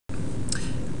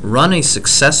Run a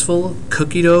successful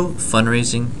cookie dough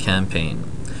fundraising campaign.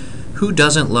 Who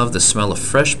doesn't love the smell of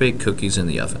fresh baked cookies in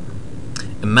the oven?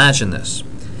 Imagine this.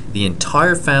 The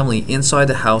entire family inside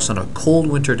the house on a cold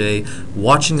winter day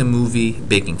watching a movie,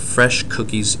 baking fresh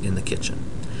cookies in the kitchen.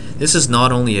 This is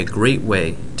not only a great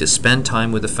way to spend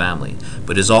time with the family,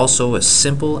 but is also a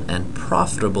simple and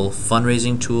profitable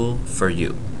fundraising tool for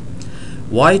you.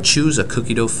 Why choose a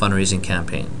cookie dough fundraising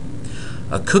campaign?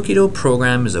 A cookie dough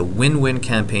program is a win-win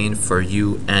campaign for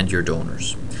you and your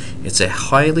donors. It's a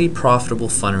highly profitable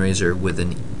fundraiser with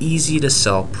an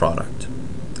easy-to-sell product.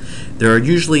 There are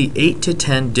usually 8 to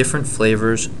 10 different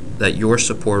flavors that your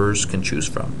supporters can choose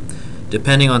from,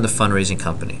 depending on the fundraising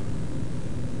company.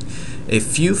 A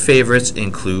few favorites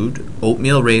include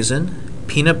oatmeal raisin,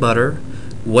 peanut butter,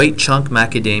 white chunk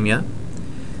macadamia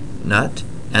nut,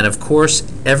 and of course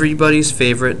everybody's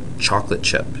favorite chocolate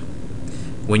chip.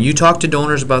 When you talk to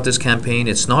donors about this campaign,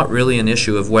 it's not really an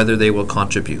issue of whether they will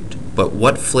contribute, but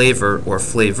what flavor or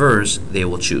flavors they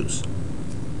will choose.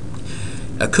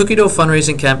 A cookie dough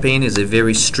fundraising campaign is a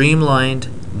very streamlined,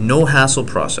 no-hassle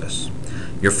process.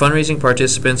 Your fundraising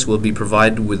participants will be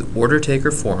provided with order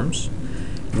taker forms,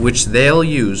 which they'll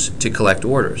use to collect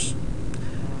orders.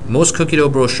 Most cookie dough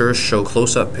brochures show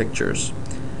close-up pictures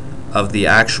of the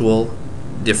actual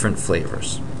different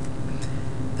flavors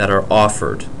that are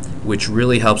offered, which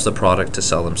really helps the product to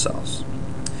sell themselves.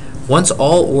 Once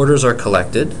all orders are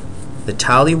collected, the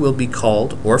tally will be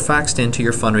called or faxed into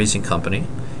your fundraising company,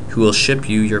 who will ship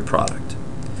you your product.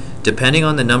 Depending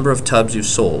on the number of tubs you've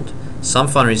sold, some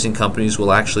fundraising companies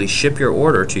will actually ship your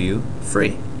order to you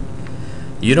free.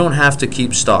 You don't have to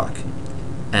keep stock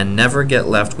and never get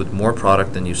left with more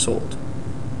product than you sold.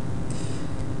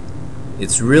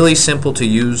 It's really simple to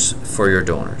use for your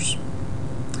donors.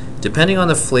 Depending on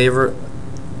the flavor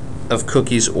of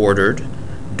cookies ordered,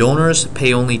 donors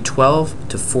pay only $12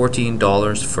 to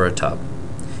 $14 for a tub.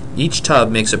 Each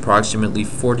tub makes approximately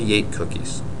 48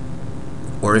 cookies.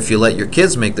 Or if you let your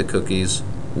kids make the cookies,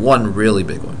 one really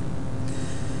big one.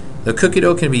 The cookie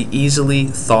dough can be easily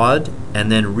thawed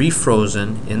and then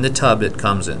refrozen in the tub it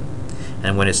comes in.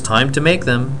 And when it's time to make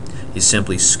them, you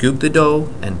simply scoop the dough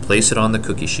and place it on the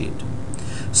cookie sheet.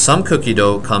 Some cookie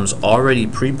dough comes already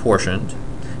pre-portioned.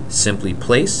 Simply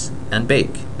place and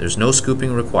bake. There's no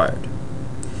scooping required.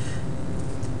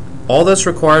 All that's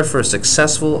required for a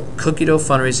successful cookie dough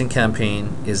fundraising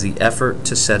campaign is the effort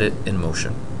to set it in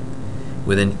motion.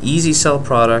 With an easy sell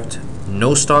product,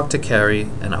 no stock to carry,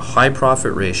 and a high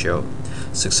profit ratio,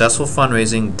 successful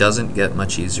fundraising doesn't get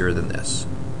much easier than this.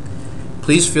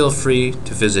 Please feel free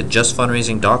to visit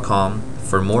justfundraising.com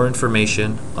for more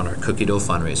information on our cookie dough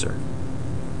fundraiser.